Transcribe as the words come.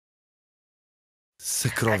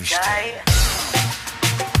Съкровище.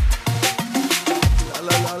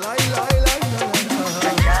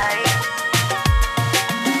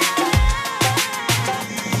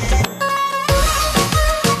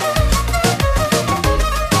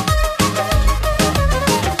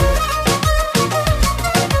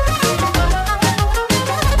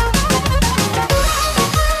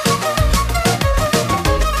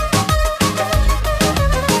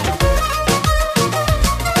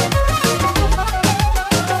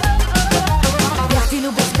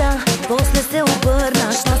 После се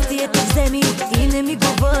обърна, щастието вземи и не ми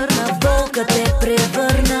го върна. В болка те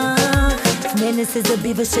превърнах, в мене се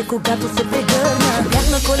забиваше, когато се прегърна. Бях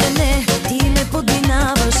на колене, ти ме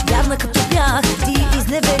подминаваш, вярна като бях, ти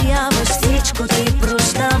изневеряваш. Всичко ти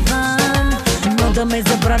прощавам, но да ме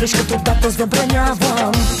забравиш като тата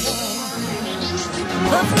забранявам.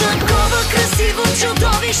 В такова красиво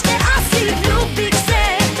чудовище аз си влюбих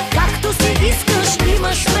се. Както си искаш,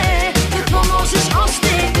 имаш ме. Какво можеш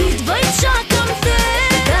още? Идвай, чакам те.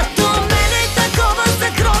 Като мене такова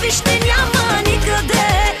съкровище няма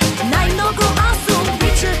никъде. Най-много аз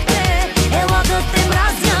обичах те. Ела да те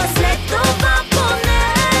мразя след това поне.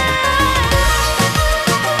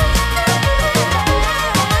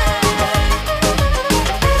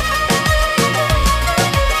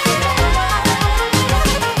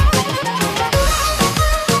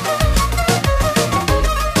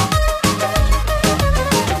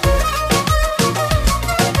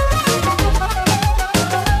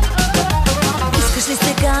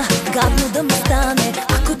 Гадно да ми стане,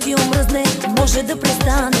 ако ти омръзне, може да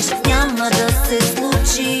престанеш. Няма да се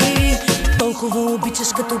случи. Толкова обичаш,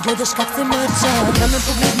 като гледаш как се мъча. Да ме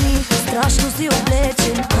погледни, страшно си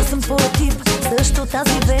облечен. Аз съм твой тип, също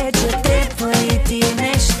тази вечер. Трепва ли ти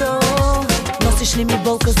нещо? Носиш ли ми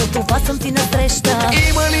болка, за това съм ти насреща.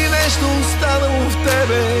 Има ли нещо останало в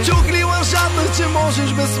тебе? Чух ли лъжата, че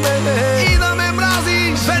можеш без мене? И да ме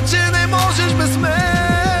мразиш, вече не можеш без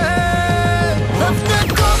мен. В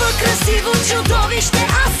такова красиво чудовище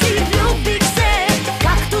аз си влюбих се.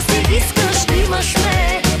 Както си искаш, имаш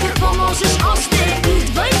ме. Какво можеш още?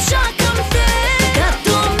 Идвай, чакам те.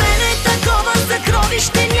 Като мене такова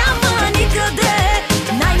съкровище няма никъде.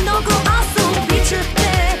 Най-много аз обичах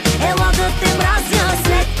те. Ела да те мразя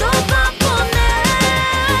след това поне.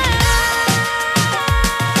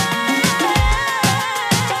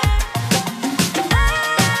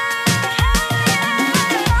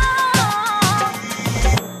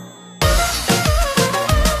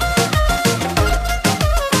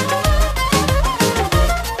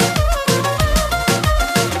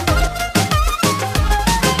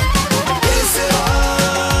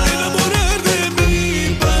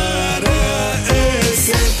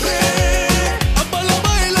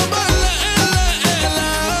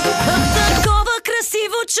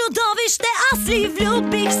 Чудовище, аз ли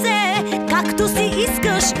влюбих се. Както си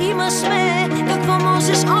искаш, имаш ме. Какво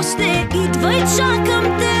можеш още? Идвай,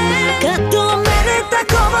 чакам те. Като мене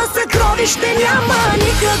такова съкровище няма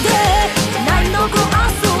никъде.